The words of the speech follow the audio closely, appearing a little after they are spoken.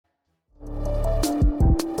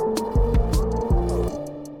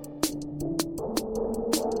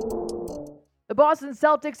The Boston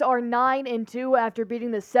Celtics are 9-2 after beating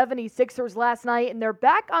the 76ers last night, and they're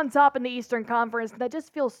back on top in the Eastern Conference. That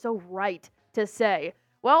just feels so right to say.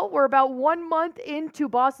 Well, we're about 1 month into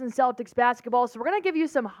Boston Celtics basketball, so we're going to give you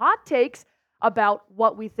some hot takes about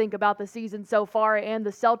what we think about the season so far. And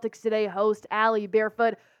the Celtics Today host, Allie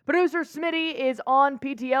Barefoot. Producer Smitty is on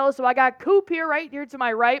PTO, so I got Coop here to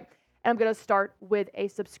my right. And I'm going to start with a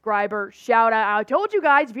subscriber shout out. I told you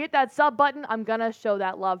guys, if you hit that sub button, I'm going to show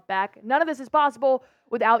that love back. None of this is possible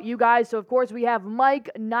without you guys. So, of course, we have Mike,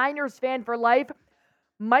 Niners fan for life.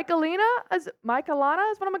 Michaelana is what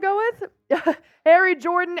I'm going to go with. Harry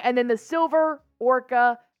Jordan, and then the Silver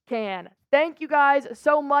Orca Can. Thank you guys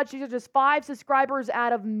so much. These are just 5 subscribers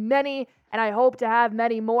out of many, and I hope to have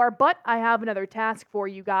many more. But I have another task for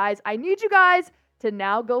you guys. I need you guys to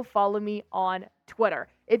now go follow me on Twitter.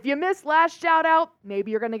 If you missed last shout out,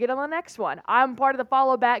 maybe you're going to get on the next one. I'm part of the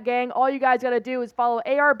Follow Back gang. All you guys got to do is follow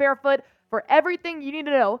AR Barefoot for everything you need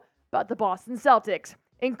to know about the Boston Celtics,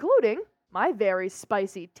 including my very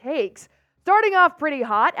spicy takes. Starting off pretty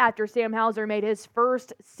hot after Sam Hauser made his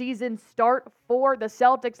first season start for the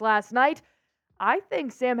Celtics last night, I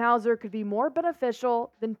think Sam Hauser could be more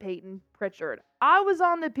beneficial than Peyton Pritchard. I was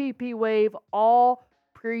on the PP wave all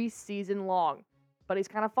preseason long, but he's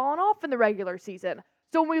kind of fallen off in the regular season.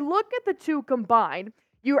 So when we look at the two combined,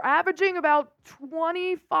 you're averaging about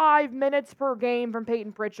 25 minutes per game from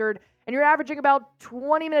Peyton Pritchard, and you're averaging about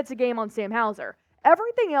 20 minutes a game on Sam Hauser.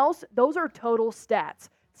 Everything else, those are total stats.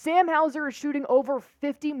 Sam Hauser is shooting over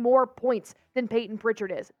 50 more points than Peyton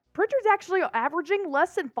Pritchard is. Pritchard's actually averaging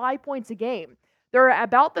less than 5 points a game. They're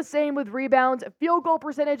about the same with rebounds. Field goal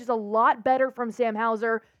percentage is a lot better from Sam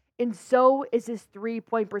Hauser, and so is his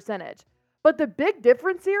three-point percentage. But the big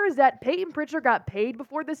difference here is that Peyton Pritchard got paid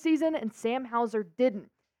before the season and Sam Hauser didn't.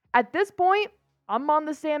 At this point, I'm on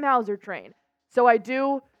the Sam Hauser train. So I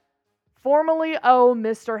do formally owe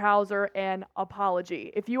Mr. Hauser an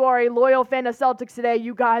apology. If you are a loyal fan of Celtics Today,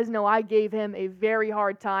 you guys know I gave him a very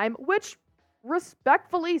hard time, which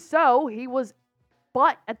respectfully so. He was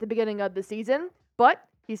butt at the beginning of the season, but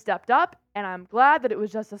he stepped up, and I'm glad that it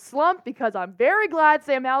was just a slump because I'm very glad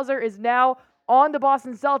Sam Hauser is now on the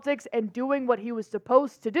Boston Celtics and doing what he was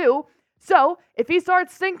supposed to do. So, if he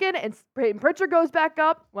starts sinking and Peyton Pritchard goes back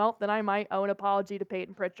up, well, then I might owe an apology to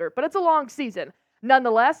Peyton Pritchard. But it's a long season.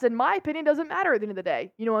 Nonetheless, in my opinion, doesn't matter at the end of the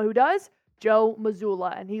day. You know who does? Joe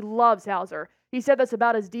Mazzulla, and he loves Hauser. He said this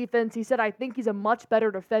about his defense. He said, I think he's a much better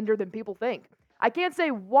defender than people think. I can't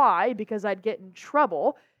say why because I'd get in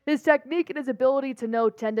trouble. His technique and his ability to know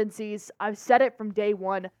tendencies, I've said it from day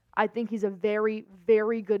one. I think he's a very,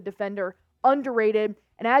 very good defender. Underrated,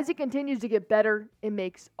 and as he continues to get better, it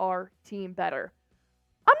makes our team better.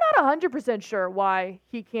 I'm not 100% sure why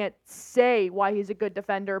he can't say why he's a good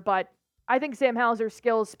defender, but I think Sam Hauser's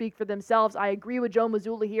skills speak for themselves. I agree with Joe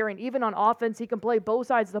Mazzulla here, and even on offense, he can play both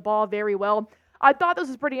sides of the ball very well. I thought this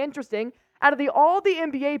was pretty interesting. Out of all the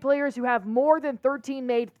NBA players who have more than 13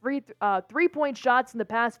 made three-point shots in the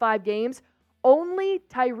past 5 games, only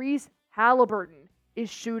Tyrese Halliburton is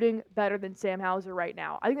shooting better than Sam Hauser right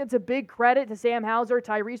now. I think that's a big credit to Sam Hauser.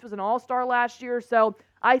 Tyrese was an all-star last year, so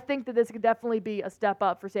I think that this could definitely be a step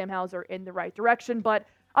up for Sam Hauser in the right direction. But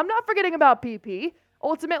I'm not forgetting about PP.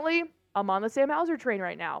 Ultimately, I'm on the Sam Hauser train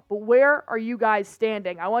right now. But where are you guys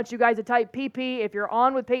standing? I want you guys to type PP if you're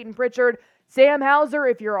on with Peyton Pritchard. Sam Hauser,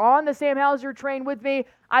 if you're on the Sam Hauser train with me.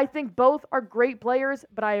 I think both are great players,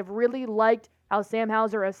 but I have really liked how Sam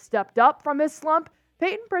Hauser has stepped up from his slump.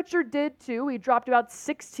 Peyton Pritchard did too. He dropped about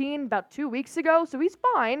 16 about 2 weeks ago, so he's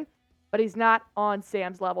fine, but he's not on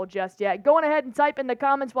Sam's level just yet. Go on ahead and type in the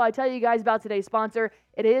comments while I tell you guys about today's sponsor.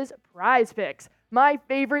 It is Prize Picks, my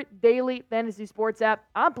favorite daily fantasy sports app.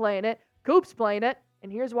 I'm playing it. Coop's playing it,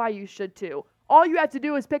 and here's why you should too. All you have to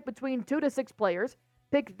do is pick between 2 to 6 players,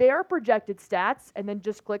 pick their projected stats, and then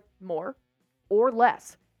just click more or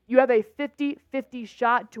less. You have a 50-50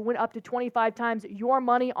 shot to win up to 25 times your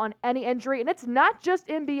money on any entry, and it's not just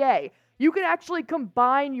NBA. You can actually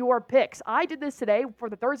combine your picks. I did this today for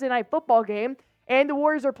the Thursday night football game, and the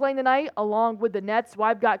Warriors are playing tonight along with the Nets. So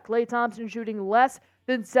I've got Klay Thompson shooting less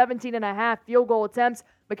than 17.5 field goal attempts,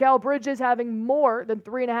 Mikal Bridges having more than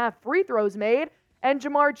 3.5 free throws made, and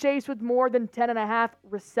Jamar Chase with more than 10.5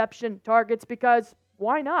 reception targets because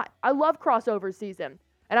why not? I love crossover season.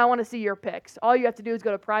 And I want to see your picks. All you have to do is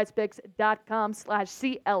go to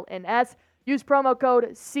prizepicks.com/CLNS. Use promo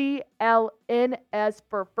code CLNS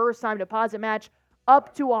for first-time deposit match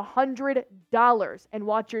up to $100 and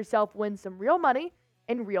watch yourself win some real money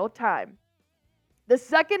in real time. The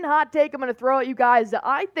second hot take I'm going to throw at you guys is that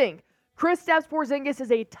I think Kristaps Porzingis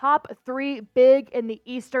is a top 3 big in the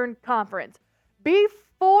Eastern Conference.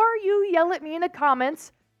 Before you yell at me in the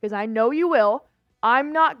comments, because I know you will,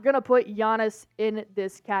 I'm not going to put Giannis in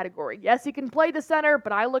this category. Yes, he can play the center,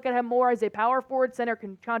 but I look at him more as a power forward center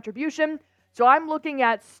contribution. So I'm looking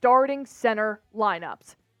at starting center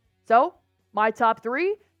lineups. So my top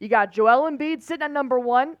three, you got Joel Embiid sitting at number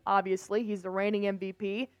 1. Obviously, he's the reigning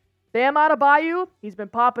MVP. Bam Adebayo, he's been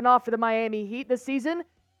popping off for the Miami Heat this season.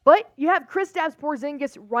 But you have Kristaps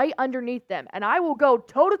Porzingis right underneath them. And I will go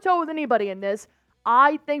toe-to-toe with anybody in this.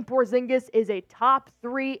 I think Porzingis is a top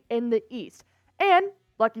 3 in the East. And,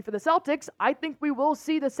 lucky for the Celtics, I think we will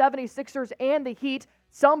see the 76ers and the Heat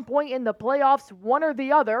some point in the playoffs, one or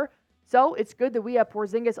the other. So it's good that we have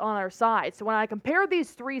Porzingis on our side. So when I compare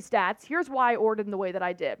these 3 stats, here's why I ordered them the way that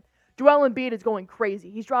I did. Joel Embiid is going crazy.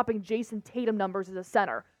 He's dropping Jason Tatum numbers as a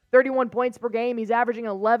center. 31 points per game. He's averaging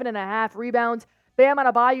 11.5 rebounds. Bam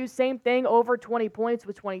Adebayo, same thing, over 20 points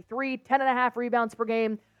with 23, 10.5 rebounds per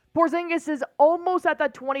game. Porzingis is almost at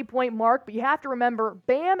that 20-point mark, but you have to remember,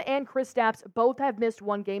 Bam and Kristaps both have missed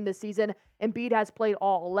 1 game this season. Embiid has played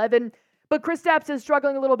all 11. But Kristaps is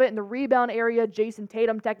struggling a little bit in the rebound area. Jason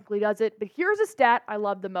Tatum technically does it. But here's a stat I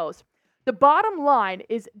love the most. The bottom line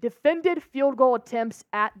is defended field goal attempts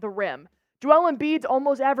at the rim. Joel Embiid's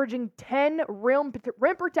almost averaging 10 rim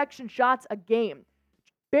protection shots a game.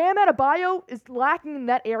 Bam Adebayo is lacking in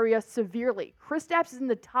that area severely. Kristaps is in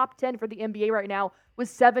the top 10 for the NBA right now with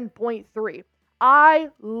 7.3. I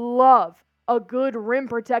love a good rim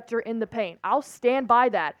protector in the paint. I'll stand by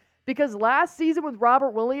that because last season with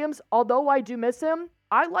Robert Williams, although I do miss him,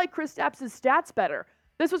 I like Kristaps' stats better.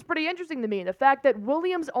 This was pretty interesting to me. The fact that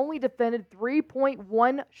Williams only defended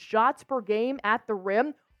 3.1 shots per game at the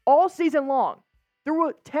rim all season long.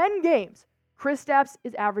 Through 10 games, Kristaps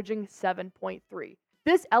is averaging 7.3.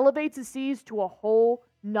 This elevates the C's to a whole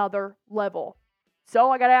nother level. So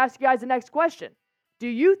I got to ask you guys the next question. Do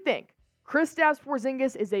you think Kristaps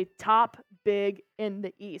Porzingis is a top big in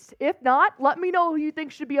the East? If not, let me know who you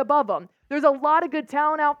think should be above him. There's a lot of good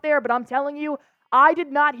talent out there, but I'm telling you, I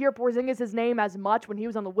did not hear Porzingis' name as much when he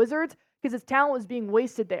was on the Wizards because his talent was being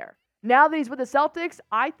wasted there. Now that he's with the Celtics,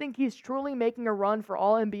 I think he's truly making a run for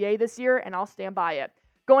All-NBA this year, and I'll stand by it.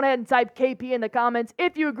 Go ahead and type KP in the comments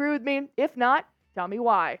if you agree with me. If not, tell me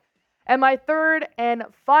why. And my third and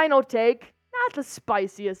final take, not the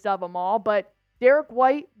spiciest of them all, but Derrick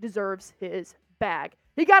White deserves his bag.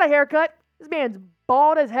 He got a haircut. This man's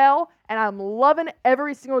bald as hell, and I'm loving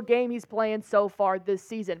every single game he's playing so far this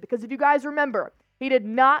season. Because if you guys remember, he did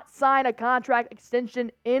not sign a contract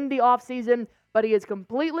extension in the offseason, but he is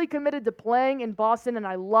completely committed to playing in Boston, and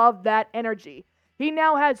I love that energy. He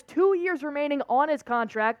now has 2 years remaining on his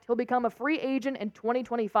contract. He'll become a free agent in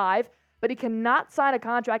 2025. But he cannot sign a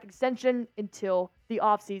contract extension until the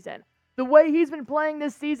offseason. The way he's been playing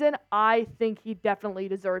this season, I think he definitely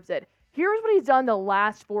deserves it. Here's what he's done the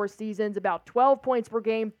last 4 seasons, about 12 points per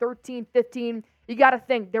game, 13, 15. You got to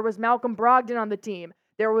think, there was Malcolm Brogdon on the team.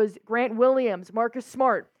 There was Grant Williams, Marcus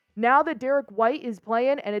Smart. Now that Derrick White is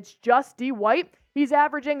playing and it's just D. White, he's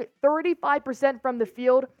averaging 35% from the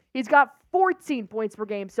field. He's got 14 points per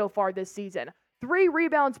game so far this season, 3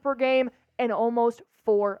 rebounds per game, and almost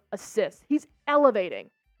 4 assists. He's elevating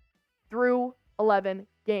through 11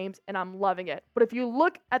 games, and I'm loving it. But if you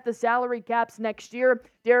look at the salary caps next year,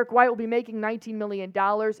 Derrick White will be making $19 million.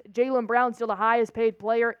 Jaylen Brown's still the highest paid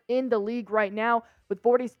player in the league right now with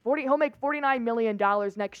 40. He'll make $49 million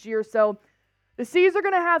next year. So the C's are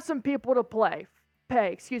going to have some people to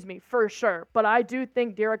pay, for sure. But I do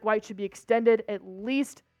think Derrick White should be extended at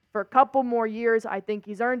least for a couple more years. I think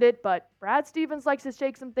he's earned it, but Brad Stevens likes to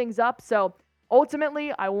shake some things up. So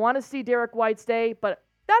ultimately, I want to see Derrick White stay, but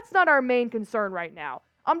that's not our main concern right now.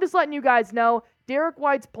 I'm just letting you guys know Derrick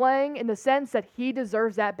White's playing in the sense that he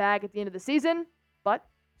deserves that bag at the end of the season, but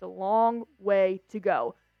it's a long way to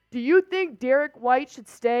go. Do you think Derrick White should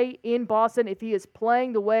stay in Boston if he is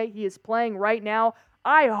playing the way he is playing right now?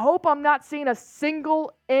 I hope I'm not seeing a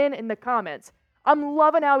single in the comments. I'm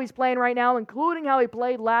loving how he's playing right now, including how he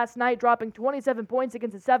played last night, dropping 27 points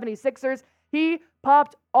against the 76ers. He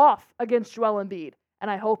popped off against Joel Embiid, and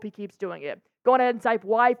I hope he keeps doing it. Go ahead and type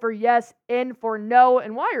Y for yes, N for no,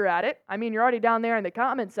 and while you're at it, you're already down there in the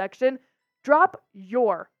comment section, drop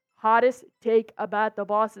your hottest take about the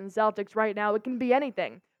Boston Celtics right now. It can be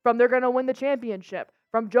anything, from they're going to win the championship,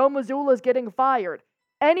 from Joe Mazzulla's getting fired,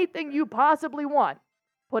 anything you possibly want.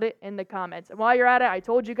 Put it in the comments. And while you're at it, I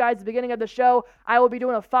told you guys at the beginning of the show, I will be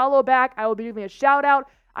doing a follow back. I will be doing a shout out.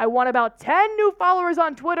 I want about 10 new followers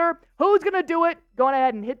on Twitter. Who's going to do it? Go on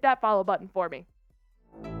ahead and hit that follow button for me.